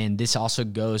too, and this also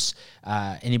goes,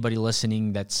 anybody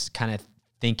listening that's kind of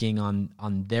thinking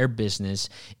on their business,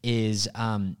 is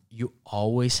you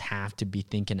always have to be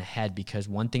thinking ahead. Because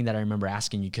one thing that I remember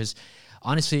asking you, because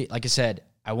honestly, like I said,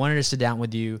 I wanted to sit down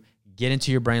with you, get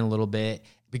into your brain a little bit,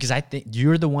 because I think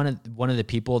you're one of the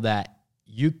people that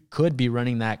you could be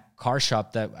running that car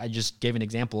shop that I just gave an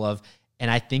example of,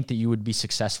 and I think that you would be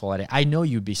successful at it. I know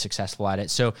you'd be successful at it.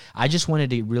 So I just wanted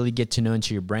to really get to know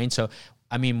into your brain. So,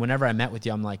 I mean, whenever I met with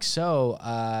you, I'm like,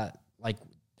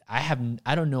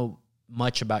 I don't know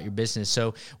much about your business.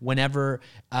 So whenever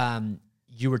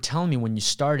you were telling me when you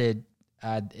started,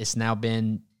 it's now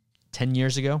been 10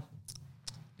 years ago,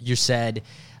 you said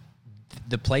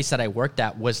the place that I worked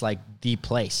at was like the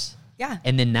place. Yeah.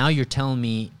 And then now you're telling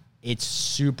me it's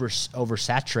super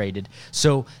oversaturated.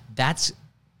 So that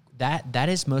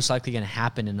is most likely going to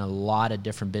happen in a lot of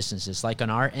different businesses. Like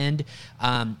on our end,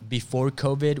 before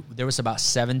COVID, there was about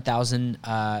 7,000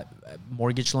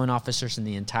 mortgage loan officers in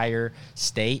the entire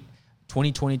state.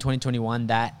 2020, 2021,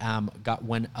 that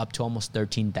went up to almost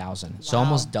 13,000. Wow. So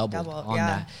almost doubled on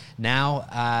that.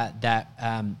 Now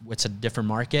it's a different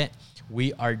market.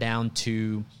 We are down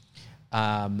to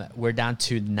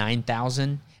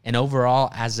 9,000. And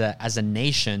overall, as a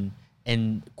nation,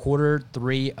 in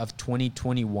Q3 of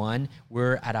 2021,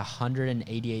 we're at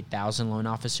 188,000 loan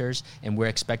officers, and we're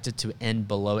expected to end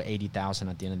below 80,000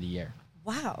 at the end of the year.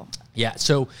 Wow. Yeah.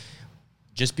 So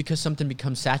just because something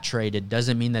becomes saturated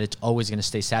doesn't mean that it's always going to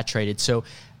stay saturated. So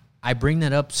I bring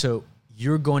that up. So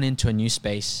you're going into a new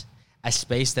space, a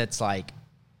space that's like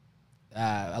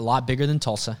a lot bigger than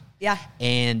Tulsa. Yeah.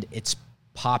 And it's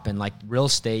popping. Like real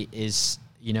estate is,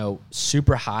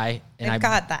 super high. And They've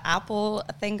got the Apple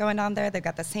thing going on there. They've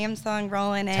got the Samsung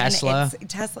rolling in. Tesla.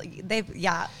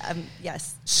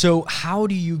 Yes. So how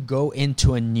do you go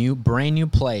into a brand new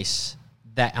place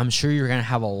that I'm sure you're going to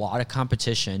have a lot of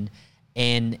competition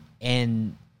and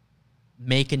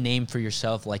make a name for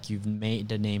yourself like you've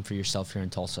made a name for yourself here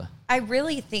in Tulsa? I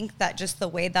really think that just the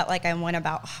way that I went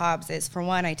about Hobbs is, for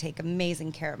one, I take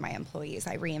amazing care of my employees.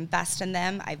 I reinvest in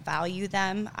them. I value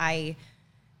them. I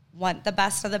want the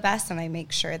best of the best, and I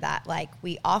make sure that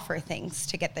we offer things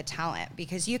to get the talent,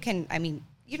 because you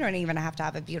don't even have to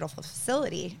have a beautiful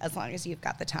facility as long as you've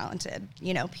got the talented,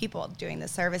 people doing the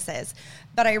services.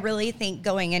 But I really think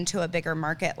going into a bigger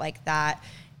market like that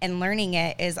and learning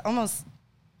it is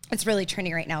it's really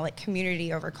trending right now, like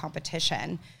community over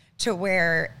competition, to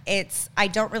where I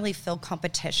don't really feel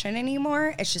competition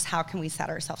anymore. It's just, how can we set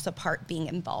ourselves apart being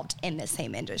involved in the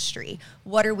same industry?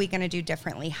 What are we going to do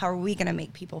differently? How are we going to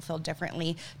make people feel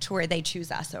differently to where they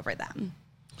choose us over them?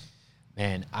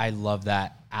 Man, I love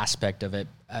that aspect of it,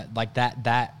 like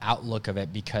that outlook of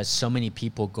it, because so many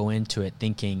people go into it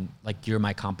thinking like you're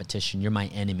my competition, you're my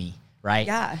enemy, right?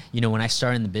 Yeah. You know, when I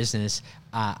started in the business,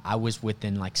 I was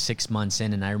within like 6 months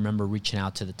in, and I remember reaching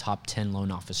out to the top 10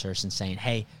 loan officers and saying,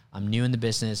 hey, I'm new in the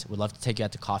business, would love to take you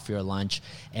out to coffee or lunch,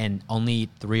 and only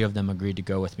 3 of them agreed to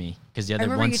go with me because the other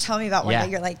ones. I remember you telling me about one day,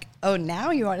 you're like, oh,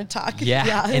 now you want to talk?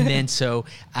 Yeah. And then so,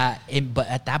 but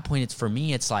at that point, it's for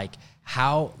me, it's like,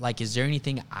 how, like, is there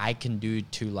anything I can do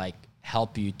to like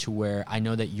help you to where I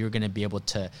know that you're going to be able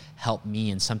to help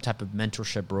me in some type of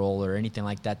mentorship role or anything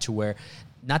like that, to where,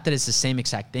 not that it's the same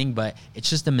exact thing, but it's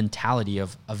just the mentality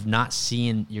of not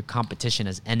seeing your competition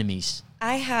as enemies.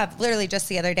 I have literally just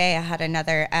the other day, I had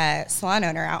another salon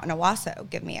owner out in Owasso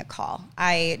give me a call.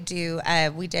 We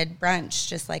did brunch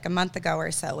just like a month ago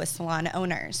or so with salon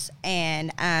owners.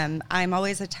 And I'm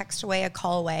always a text away, a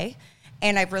call away.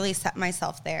 And I've really set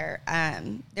myself there.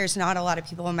 There's not a lot of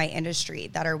people in my industry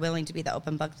that are willing to be the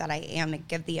open book that I am and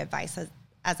give the advice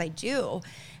as I do.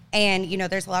 And, you know,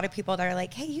 there's a lot of people that are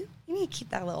like, hey, you need to keep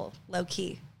that a little low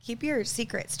key. Keep your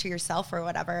secrets to yourself or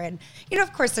whatever. And, you know,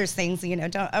 of course there's things, you know,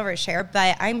 don't overshare,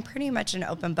 but I'm pretty much an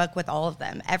open book with all of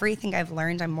them. Everything I've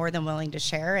learned, I'm more than willing to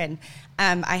share. And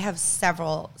I have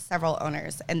several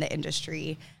owners in the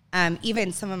industry.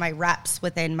 Even some of my reps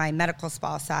within my medical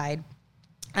spa side,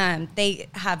 they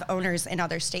have owners in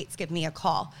other states give me a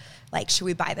call. Like, should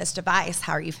we buy this device?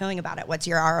 How are you feeling about it? What's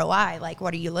your ROI? Like,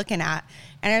 what are you looking at?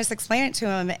 And I just explain it to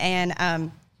them.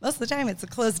 And most of the time it's a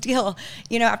closed deal,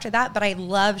 you know, after that. But I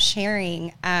love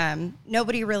sharing.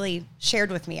 Nobody really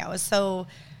shared with me. I was so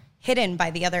hidden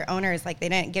by the other owners. Like, they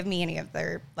didn't give me any of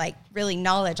their, like, really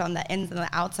knowledge on the ins and the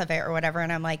outs of it or whatever.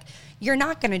 And I'm like, you're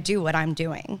not going to do what I'm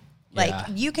doing. Like,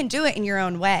 you can do it in your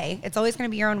own way. It's always going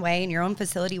to be your own way in your own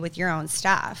facility with your own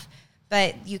staff.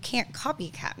 But you can't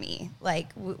copycat me.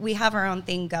 Like, we have our own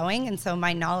thing going. And so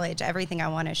my knowledge, everything I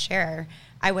want to share,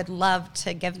 I would love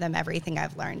to give them everything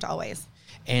I've learned always.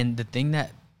 And the thing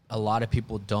that a lot of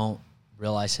people don't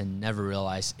realize and never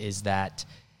realize is that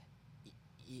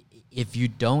if you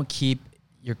don't keep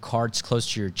your cards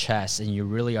close to your chest and you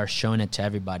really are showing it to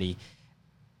everybody,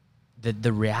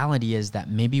 the reality is that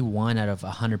maybe 1 out of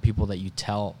 100 people that you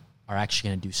tell are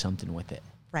actually going to do something with it.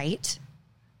 Right?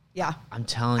 Yeah. I'm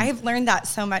telling you. I've learned that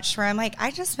so much where I'm like, I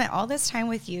just spent all this time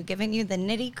with you, giving you the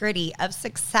nitty gritty of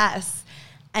success.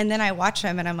 And then I watch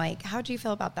them and I'm like, how do you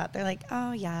feel about that? They're like,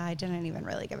 oh yeah, I didn't even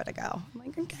really give it a go. I'm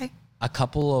like, okay.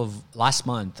 Last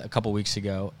month, a couple weeks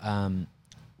ago,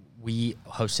 we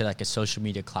hosted like a social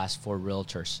media class for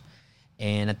realtors.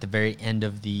 And at the very end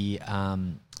of the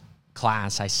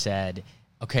class, I said,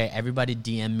 okay, everybody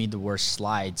DM me the worst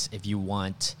slides if you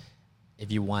want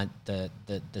the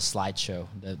slideshow,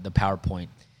 the PowerPoint,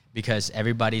 because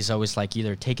everybody's always like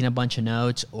either taking a bunch of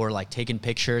notes or like taking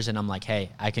pictures. And I'm like, hey,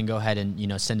 I can go ahead and, you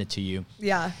know, send it to you.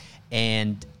 Yeah.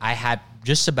 And I had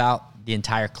just about the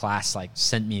entire class like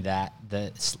sent me the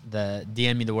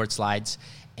DM me the word slides.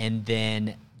 And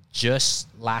then just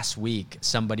last week,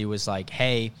 somebody was like,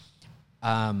 hey,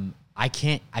 I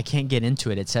can't get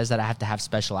into it. It says that I have to have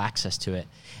special access to it.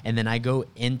 And then I go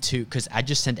into, because I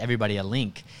just sent everybody a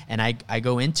link, and I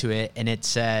go into it and it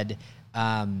said,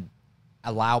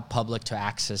 allow public to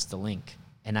access the link.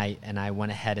 And I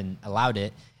went ahead and allowed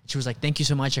it. She was like, thank you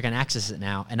so much. I can access it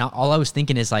now. And all I was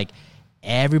thinking is like,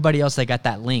 everybody else that got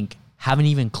that link haven't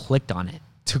even clicked on it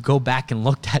to go back and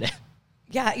looked at it.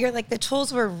 Yeah. You're like, the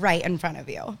tools were right in front of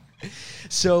you.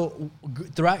 So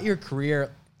throughout your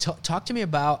career, talk to me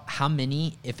about how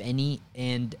many, if any,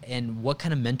 and what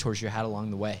kind of mentors you had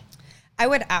along the way. I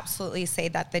would absolutely say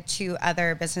that the 2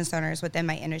 other business owners within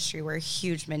my industry were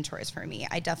huge mentors for me.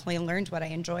 I definitely learned what I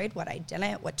enjoyed, what I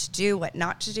didn't, what to do, what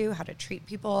not to do, how to treat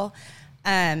people,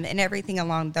 and everything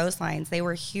along those lines. They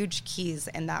were huge keys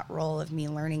in that role of me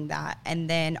learning that. And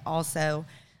then also,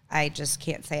 I just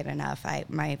can't say it enough,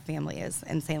 my family is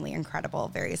insanely incredible,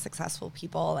 very successful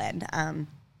people, and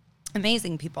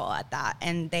amazing people at that.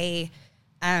 And they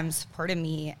supported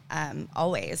me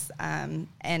always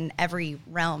in every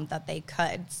realm that they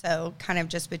could. So kind of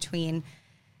just between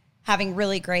having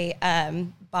really great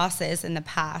bosses in the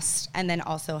past and then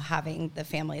also having the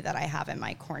family that I have in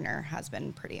my corner has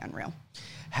been pretty unreal.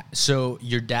 So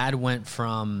your dad went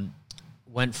from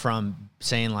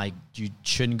saying like, you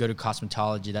shouldn't go to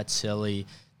cosmetology, that's silly,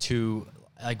 to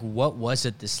like, what was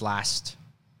it this last,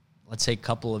 let's say,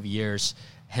 couple of years,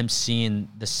 him seeing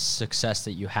the success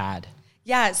that you had?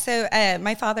 Yeah, so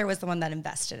my father was the one that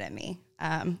invested in me.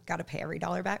 Got to pay every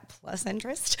dollar back plus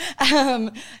interest.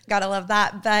 Got to love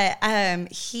that.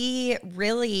 But he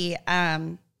really,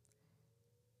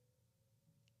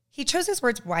 he chose his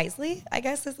words wisely, I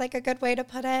guess is like a good way to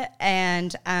put it.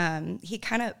 And he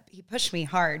pushed me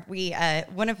hard.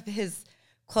 One of his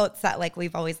quotes that like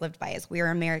we've always lived by is, "We are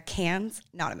Americans,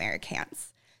 not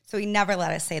Americans." So he never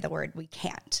let us say the word "we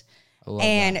can't."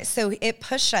 And that. So it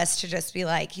pushed us to just be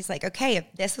like, he's like, "Okay, if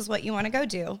this is what you want to go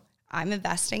do, I'm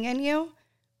investing in you.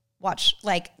 Watch,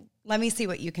 like, let me see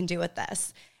what you can do with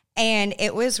this." And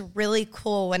it was really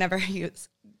cool whenever he was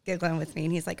giggling with me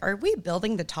and he's like, "Are we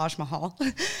building the Taj Mahal?"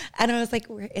 And I was like,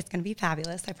 "It's going to be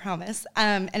fabulous, I promise."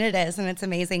 And it is, and it's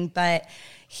amazing. But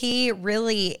he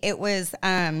really, it was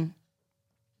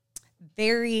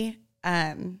very,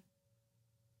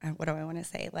 what do I want to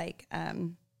say? Like,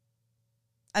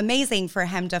 amazing for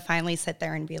him to finally sit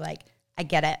there and be like, "I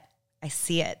get it. I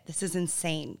see it. This is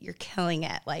insane. You're killing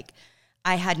it. Like,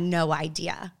 I had no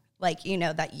idea, like,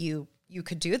 that you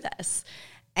could do this."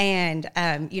 And,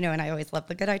 and I always love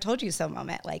the good "I told you so"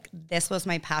 moment. Like, this was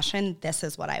my passion. This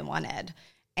is what I wanted.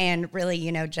 And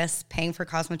really, just paying for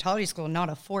cosmetology school, not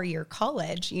a 4-year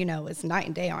college, is night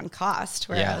and day on cost.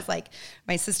 Where I was like,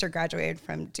 my sister graduated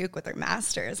from Duke with her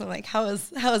master's. I'm like, how is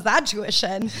that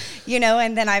tuition?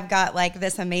 And then I've got like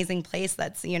this amazing place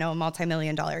that's, a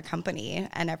multi-million-dollar company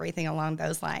and everything along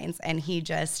those lines. And he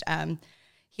just,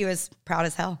 he was proud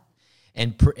as hell.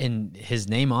 And his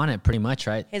name on it, pretty much,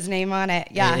 right? His name on it,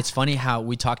 yeah. It's funny how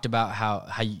we talked about how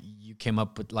you came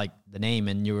up with like the name,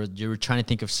 and you were trying to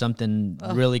think of something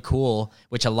really cool,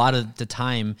 which a lot of the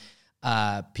time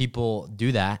people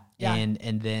do that,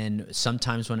 and then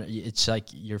sometimes when it's like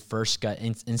your first gut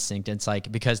instinct, it's like,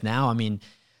 because now, I mean,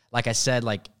 like I said,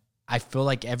 like I feel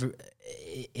like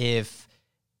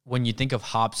when you think of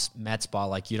Hobbs Med Spa,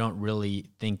 like you don't really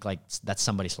think like that's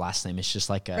somebody's last name. It's just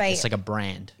like it's like a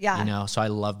brand, So I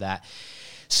love that.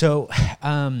 So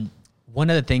one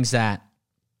of the things that,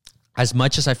 as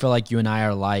much as I feel like you and I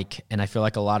are like, and I feel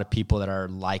like a lot of people that are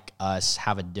like us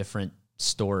have a different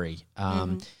story,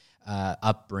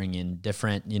 upbringing,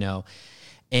 different,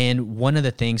 and one of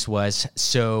the things was,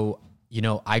 so,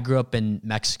 I grew up in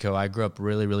Mexico. I grew up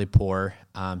really, really poor,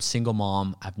 single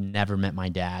mom. I've never met my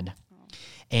dad.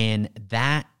 And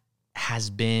that has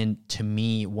been, to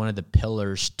me, one of the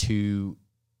pillars to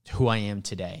who I am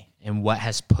today and what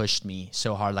has pushed me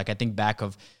so hard. Like, I think back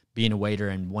of being a waiter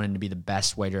and wanting to be the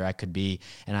best waiter I could be.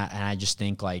 And I just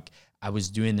think, like, I was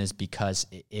doing this because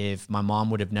if my mom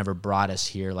would have never brought us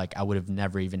here, like, I would have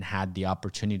never even had the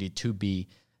opportunity to be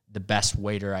the best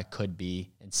waiter I could be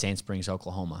in Sand Springs,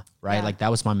 Oklahoma, right? Yeah. Like, that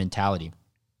was my mentality.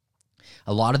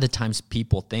 A lot of the times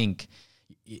people think,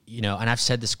 and I've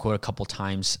said this quote a couple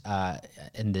times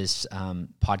in this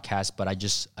podcast, but I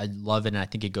love it, and I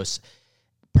think it goes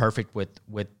perfect with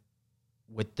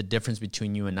the difference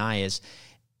between you and I. Is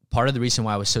part of the reason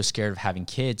why I was so scared of having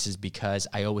kids is because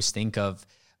I always think of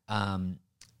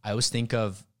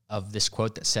this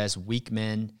quote that says, "Weak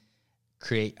men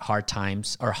create hard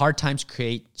times, or hard times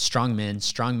create strong men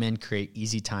create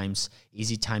easy times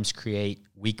create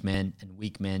weak men, and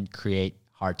weak men create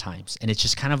hard times." And it's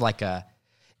just kind of like a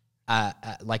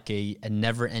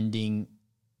never-ending,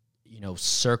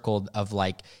 circle of,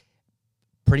 like,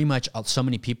 pretty much so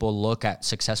many people look at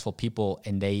successful people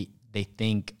and they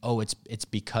think, oh, it's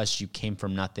because you came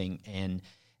from nothing and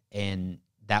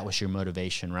that was your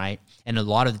motivation, right? And a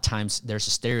lot of the times there's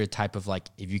a stereotype of, like,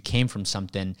 if you came from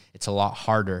something, it's a lot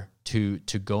harder to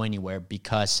go anywhere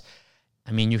because,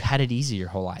 I mean, you had it easy your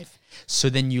whole life. So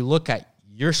then you look at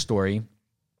your story.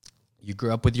 You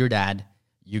grew up with your dad.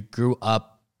 You grew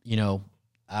up,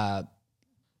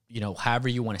 however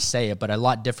you want to say it, but a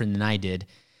lot different than I did.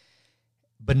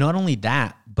 But not only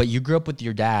that, but you grew up with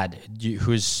your dad,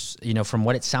 who's, from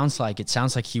what it sounds like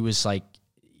he was like,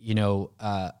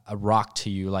 a rock to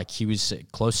you, like he was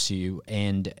close to you.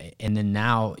 And then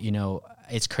now,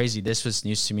 it's crazy. This was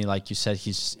news to me. Like you said,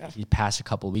 he passed a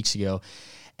couple of weeks ago,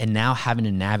 and now having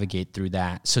to navigate through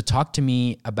that. So talk to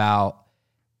me about,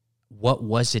 what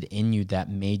was it in you that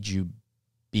made you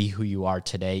be who you are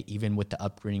today, even with the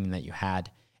upbringing that you had?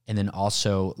 And then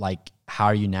also, like, how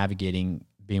are you navigating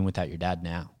being without your dad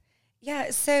now?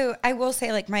 Yeah, so I will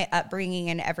say, like, my upbringing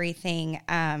and everything,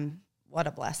 what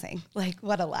a blessing, like,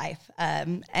 what a life,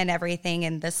 and everything,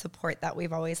 and the support that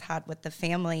we've always had with the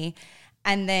family.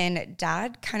 And then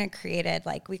Dad kind of created,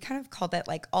 like, we kind of called it,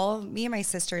 like, me and my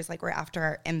sisters, like, we're after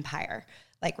our empire.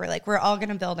 Like, we're all going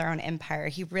to build our own empire.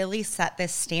 He really set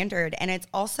this standard. And it's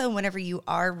also, whenever you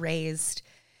are raised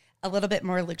a little bit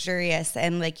more luxurious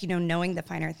and, like, knowing the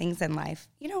finer things in life,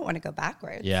 you don't want to go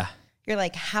backwards. Yeah. You're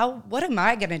like, what am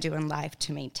I going to do in life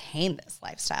to maintain this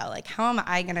lifestyle? Like, how am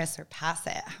I going to surpass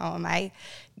it? How am I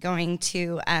going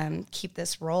to keep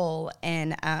this role?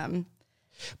 And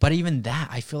but even that,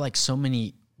 I feel like so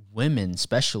many women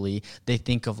especially, they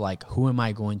think of like, who am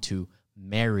I going to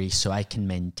marry so I can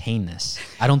maintain this?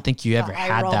 I don't think you ever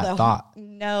had that thought.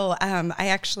 No, I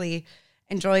actually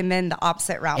enjoy men the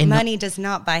opposite route. And money does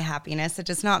not buy happiness. It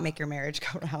does not make your marriage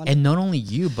go round. And not only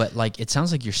you, but like, it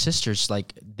sounds like your sisters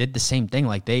like did the same thing.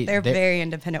 Like they're very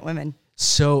independent women.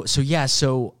 So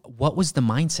what was the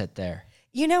mindset there?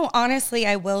 You know, honestly,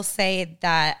 I will say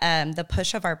that the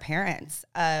push of our parents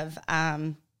of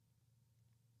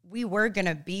we were going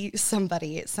to be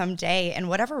somebody someday, and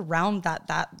whatever realm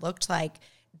that looked like,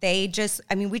 we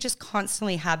just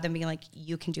constantly had them being like,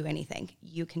 you can do anything.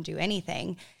 You can do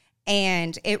anything.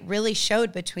 And it really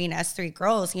showed between us three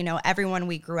girls, you know, everyone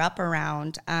we grew up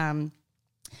around,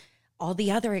 all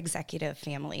the other executive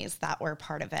families that were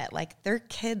part of it, like their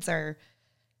kids are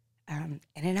in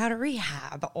and out of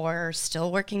rehab or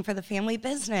still working for the family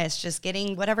business, just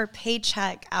getting whatever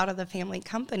paycheck out of the family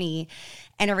company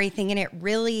and everything. And it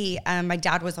really, my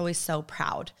dad was always so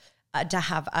proud to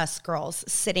have us girls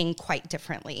sitting quite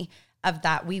differently of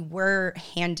that. We were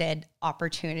handed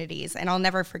opportunities. And I'll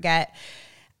never forget,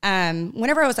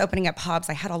 whenever I was opening up Hobbs,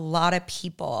 I had a lot of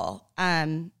people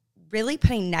really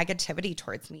putting negativity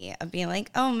towards me of being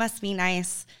like, oh, must be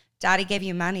nice. Daddy gave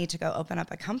you money to go open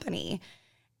up a company.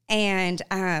 And,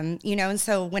 you know, and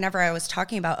so whenever I was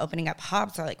talking about opening up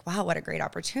Hobbs, they're like, wow, what a great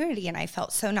opportunity. And I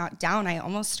felt so knocked down. I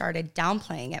almost started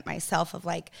downplaying it myself of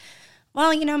like,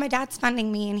 well, you know, my dad's funding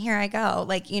me and here I go.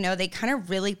 Like, you know, they kind of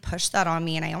really pushed that on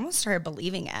me and I almost started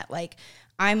believing it. Like,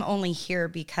 I'm only here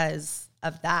because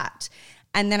of that.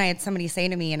 And then I had somebody say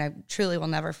to me, and I truly will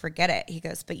never forget it. He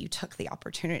goes, but you took the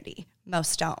opportunity.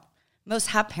 Most don't. Most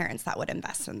have parents that would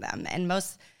invest in them. And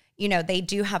most, you know, they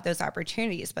do have those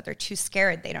opportunities, but they're too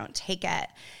scared. They don't take it.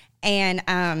 And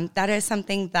that is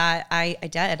something that I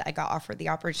did. I got offered the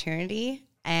opportunity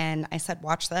and I said,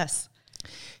 watch this.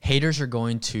 Haters are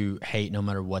going to hate no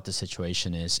matter what the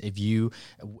situation is. If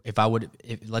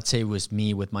let's say it was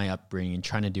me with my upbringing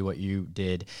trying to do what you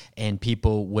did, and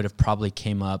people would have probably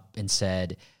came up and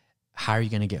said, how are you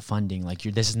going to get funding? Like,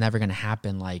 this is never going to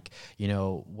happen. Like, you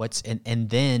know, and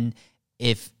then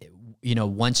if, you know,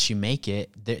 once you make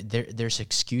it, there's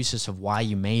excuses of why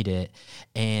you made it.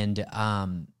 And,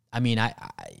 I mean,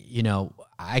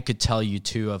 I could tell you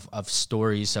too of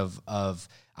stories of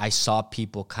I saw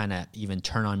people kind of even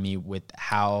turn on me with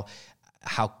how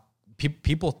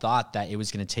people thought that it was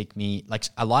going to take me, like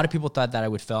a lot of people thought that I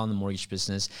would fail in the mortgage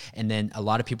business. And then a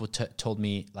lot of people told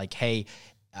me like, hey,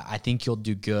 I think you'll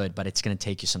do good, but it's going to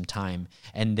take you some time.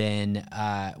 And then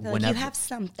whenever you have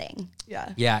something.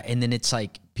 Yeah. Yeah. And then it's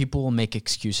like people will make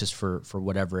excuses for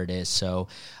whatever it is. So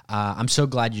I'm so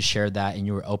glad you shared that and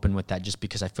you were open with that, just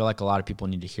because I feel like a lot of people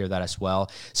need to hear that as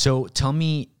well. So tell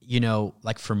me, you know,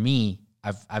 like for me,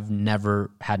 I've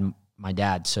never had my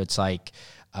dad. So it's like,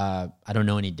 I don't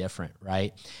know any different.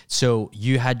 Right. So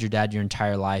you had your dad your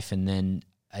entire life, and then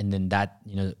that,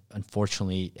 you know,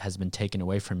 unfortunately has been taken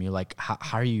away from you. Like,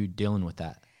 how are you dealing with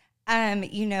that?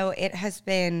 You know, it has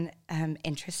been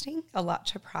interesting, a lot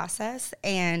to process.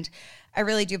 And I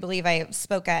really do believe I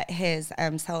spoke at his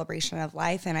celebration of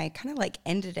life, and I kind of like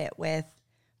ended it with,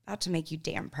 about to make you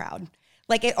damn proud.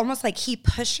 Like, it almost like he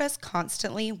pushed us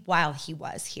constantly while he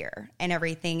was here and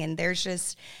everything. And there's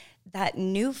just that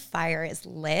new fire is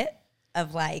lit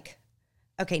of like,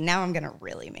 okay, now I'm going to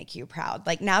really make you proud.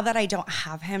 Like, now that I don't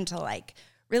have him to like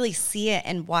really see it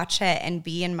and watch it and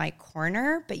be in my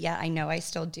corner, but yet I know I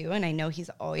still do. And I know he's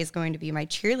always going to be my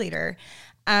cheerleader.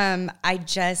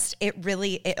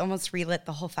 It almost relit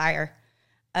the whole fire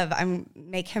of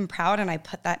make him proud. And I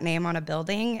put that name on a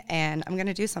building and I'm going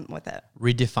to do something with it.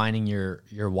 Redefining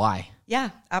your why. Yeah,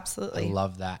 absolutely. I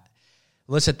love that.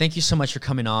 Alyssa, thank you so much for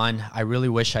coming on. I really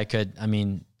wish I could, I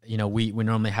mean, you know, we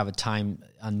normally have a time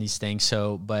on these things.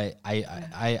 So, but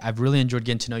I've really enjoyed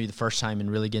getting to know you the first time and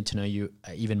really getting to know you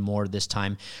even more this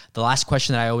time. The last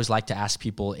question that I always like to ask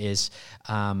people is,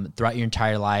 throughout your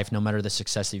entire life, no matter the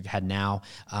success that you've had now,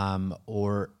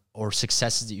 or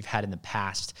successes that you've had in the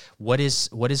past, what is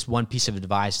one piece of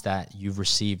advice that you've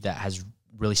received that has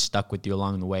really stuck with you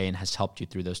along the way and has helped you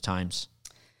through those times?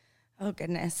 Oh,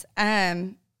 goodness.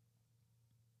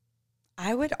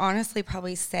 I would honestly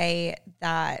probably say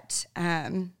that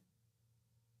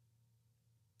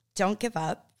don't give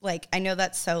up. Like, I know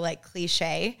that's so like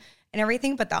cliche and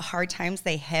everything, but the hard times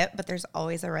they hit, but there's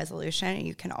always a resolution and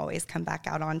you can always come back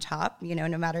out on top, you know,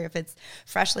 no matter if it's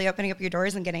freshly opening up your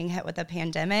doors and getting hit with a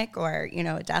pandemic or, you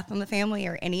know, a death in the family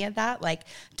or any of that. Like,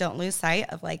 don't lose sight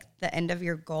of like the end of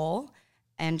your goal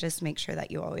and just make sure that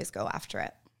you always go after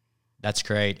it. That's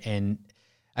great. And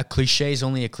a cliche is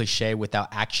only a cliche without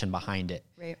action behind it.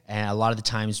 Right. And a lot of the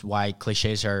times why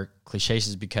cliches are cliches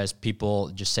is because people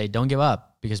just say, don't give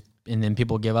up, and then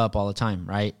people give up all the time.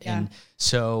 Right. Yeah. And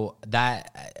so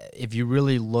that, if you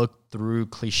really look through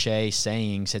cliche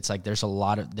sayings, it's like,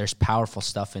 there's powerful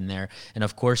stuff in there. And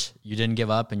of course you didn't give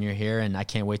up and you're here, and I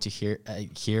can't wait to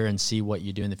hear and see what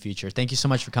you do in the future. Thank you so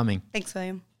much for coming. Thanks,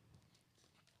 William.